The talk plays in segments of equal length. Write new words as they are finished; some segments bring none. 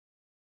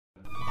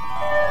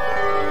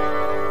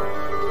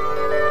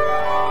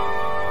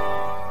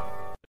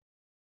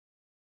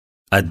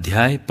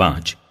अध्याय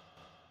 5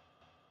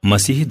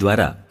 मसीह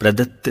द्वारा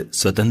प्रदत्त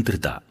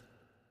स्वतंत्रता।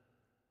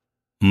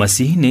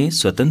 मसीह ने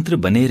स्वतंत्र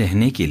बने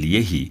रहने के लिए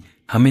ही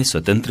हमें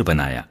स्वतंत्र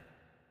बनाया।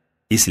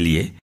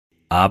 इसलिए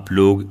आप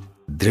लोग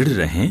दृढ़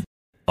रहें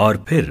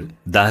और फिर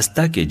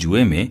दासता के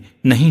जुए में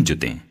नहीं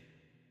जुटें।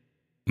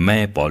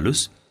 मैं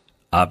पौलुस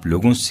आप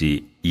लोगों से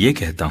ये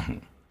कहता हूं,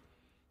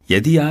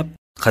 यदि आप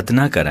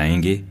खतना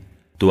कराएंगे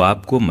तो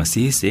आपको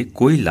मसीह से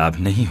कोई लाभ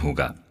नहीं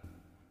होगा।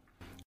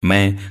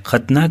 मैं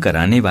खतना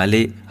कराने वाले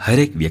हर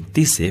एक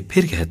व्यक्ति से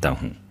फिर कहता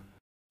हूं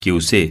कि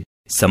उसे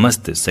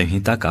समस्त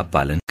संहिता का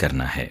पालन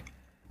करना है।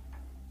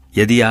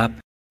 यदि आप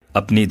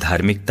अपनी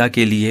धार्मिकता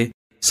के लिए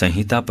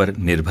संहिता पर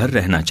निर्भर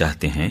रहना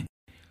चाहते हैं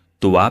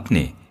तो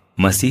आपने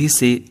मसीह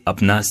से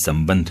अपना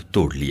संबंध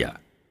तोड़ लिया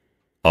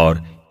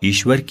और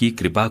ईश्वर की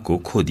कृपा को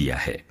खो दिया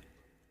है।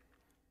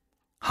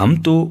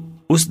 हम तो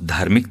उस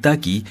धार्मिकता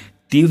की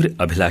तीव्र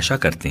अभिलाषा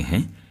करते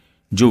हैं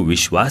जो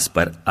विश्वास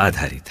पर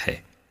आधारित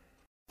है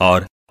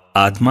और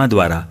आत्मा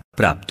द्वारा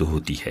प्राप्त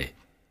होती है।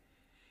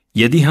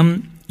 यदि हम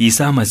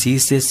ईसा मसीह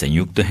से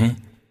संयुक्त हैं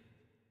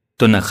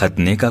तो न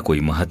खतने का कोई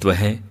महत्व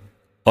है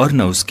और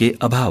न उसके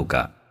अभाव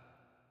का।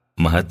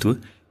 महत्व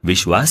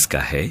विश्वास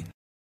का है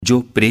जो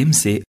प्रेम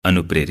से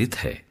अनुप्रेरित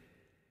है।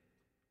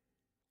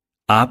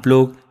 आप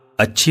लोग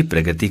अच्छी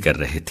प्रगति कर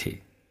रहे थे।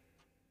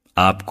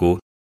 आपको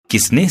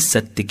किसने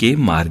सत्य के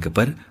मार्ग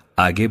पर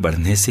आगे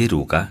बढ़ने से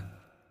रोका?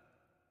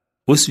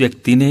 उस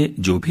व्यक्ति ने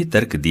जो भी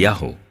तर्क दिया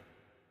हो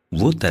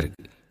वो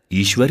तर्क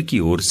ईश्वर की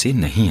ओर से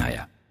नहीं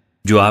आया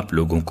जो आप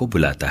लोगों को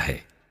बुलाता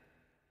है।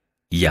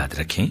 याद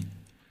रखें,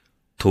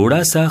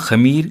 थोड़ा सा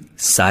खमीर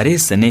सारे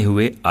सने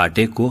हुए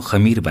आटे को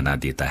खमीर बना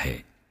देता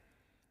है।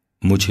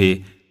 मुझे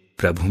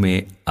प्रभु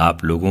में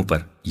आप लोगों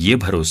पर यह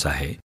भरोसा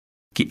है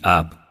कि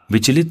आप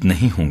विचलित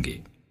नहीं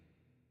होंगे।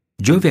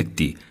 जो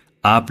व्यक्ति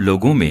आप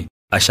लोगों में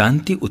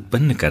अशांति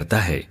उत्पन्न करता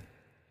है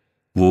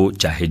वो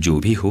चाहे जो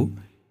भी हो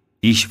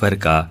ईश्वर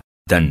का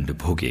दंड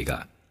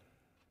भोगेगा।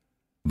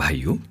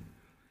 भाइयों,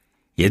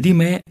 यदि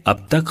मैं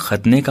अब तक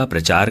खतने का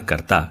प्रचार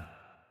करता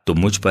तो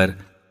मुझ पर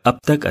अब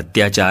तक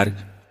अत्याचार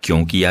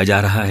क्यों किया जा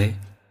रहा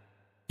है?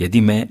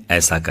 यदि मैं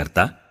ऐसा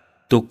करता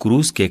तो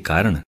क्रूस के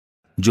कारण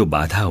जो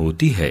बाधा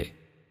होती है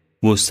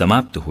वो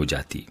समाप्त हो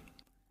जाती।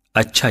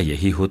 अच्छा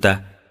यही होता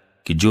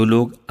कि जो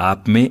लोग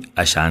आप में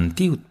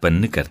अशांति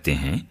उत्पन्न करते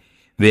हैं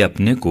वे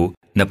अपने को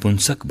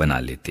नपुंसक बना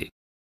लेते।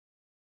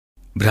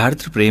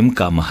 भ्रातृ प्रेम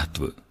का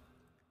महत्व।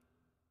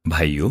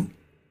 भाइयों,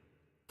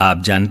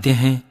 आप जानते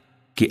हैं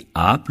कि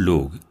आप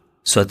लोग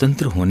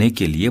स्वतंत्र होने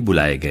के लिए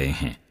बुलाए गए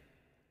हैं।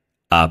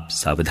 आप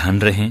सावधान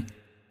रहें,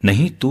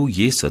 नहीं तो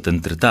ये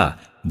स्वतंत्रता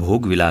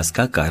भोग विलास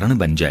का कारण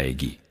बन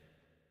जाएगी।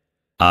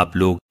 आप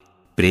लोग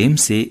प्रेम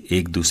से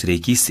एक दूसरे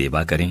की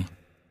सेवा करें,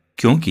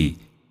 क्योंकि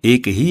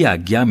एक ही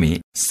आज्ञा में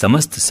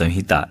समस्त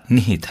संहिता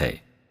निहित है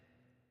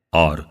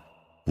और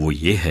वो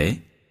ये है,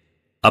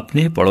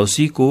 अपने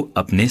पड़ोसी को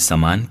अपने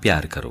समान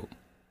प्यार करो।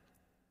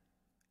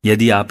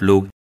 यदि आप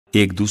लोग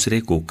एक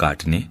दूसरे को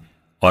काटने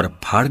और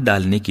फाड़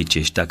डालने की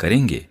चेष्टा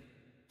करेंगे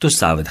तो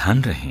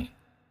सावधान रहें।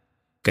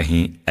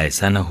 कहीं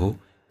ऐसा न हो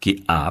कि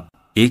आप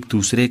एक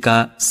दूसरे का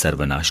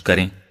सर्वनाश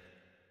करें।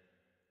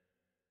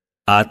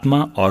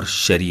 आत्मा और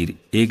शरीर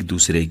एक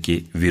दूसरे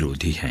के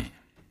विरोधी हैं।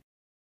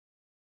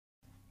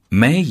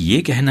 मैं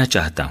ये कहना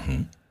चाहता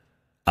हूं,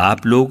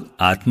 आप लोग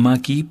आत्मा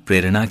की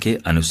प्रेरणा के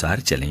अनुसार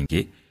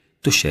चलेंगे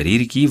तो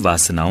शरीर की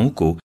वासनाओं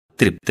को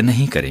तृप्त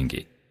नहीं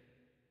करेंगे।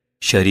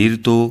 शरीर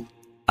तो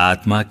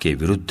आत्मा के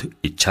विरुद्ध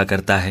इच्छा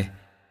करता है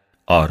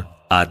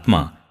और आत्मा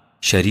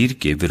शरीर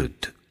के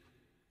विरुद्ध।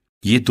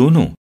 ये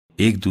दोनों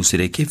एक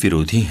दूसरे के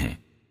विरोधी हैं।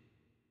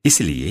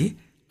 इसलिए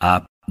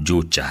आप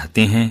जो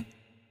चाहते हैं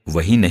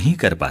वही नहीं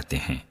कर पाते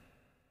हैं।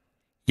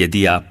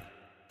 यदि आप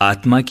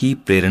आत्मा की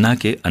प्रेरणा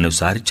के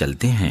अनुसार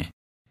चलते हैं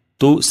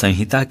तो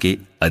संहिता के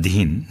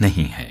अधीन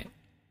नहीं है।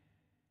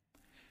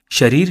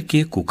 शरीर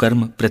के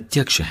कुकर्म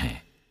प्रत्यक्ष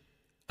हैं,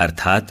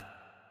 अर्थात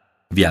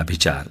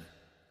व्याभिचार,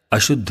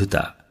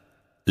 अशुद्धता,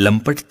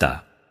 लंपटता,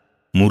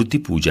 मूर्ति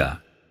पूजा,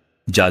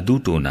 जादू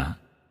टोना,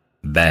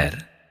 बैर,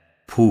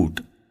 फूट,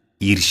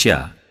 ईर्ष्या,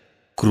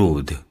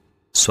 क्रोध,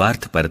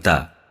 स्वार्थपरता,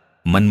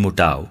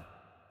 मनमुटाव,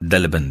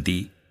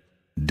 दलबंदी,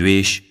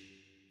 द्वेष,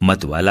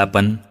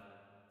 मतवालापन,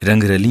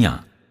 रंगरलियां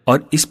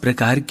और इस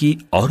प्रकार की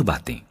और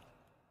बातें।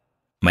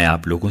 मैं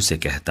आप लोगों से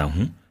कहता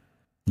हूं,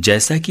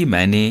 जैसा कि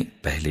मैंने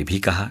पहले भी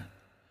कहा,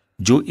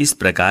 जो इस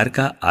प्रकार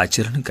का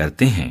आचरण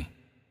करते हैं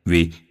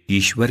वे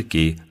ईश्वर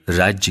के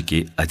राज्य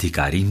के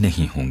अधिकारी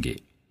नहीं होंगे।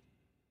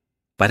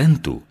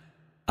 परंतु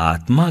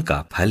आत्मा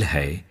का फल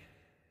है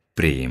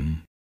प्रेम,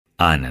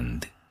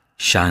 आनंद,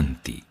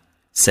 शांति,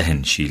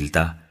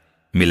 सहनशीलता,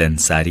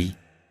 मिलनसारी,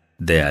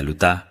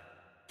 दयालुता,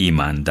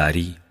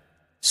 ईमानदारी,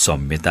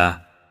 सौम्यता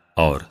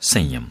और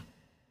संयम।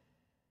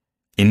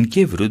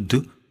 इनके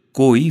विरुद्ध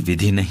कोई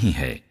विधि नहीं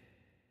है।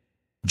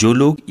 जो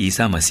लोग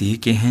ईसा मसीह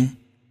के हैं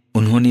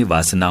उन्होंने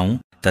वासनाओं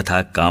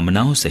तथा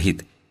कामनाओं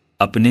सहित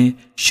अपने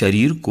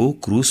शरीर को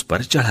क्रूस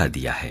पर चढ़ा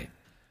दिया है।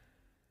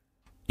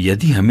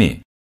 यदि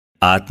हमें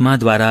आत्मा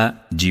द्वारा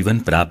जीवन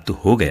प्राप्त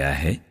हो गया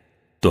है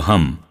तो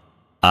हम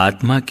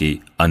आत्मा के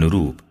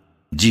अनुरूप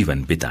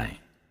जीवन बिताएं।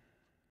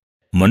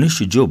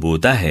 मनुष्य जो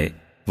बोता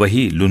है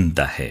वही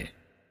लुनता है।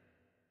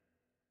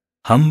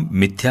 हम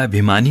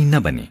मिथ्याभिमानी न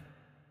बने,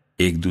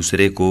 एक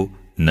दूसरे को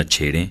न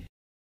छेड़ें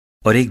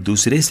और एक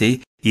दूसरे से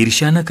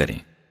ईर्ष्या न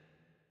करें।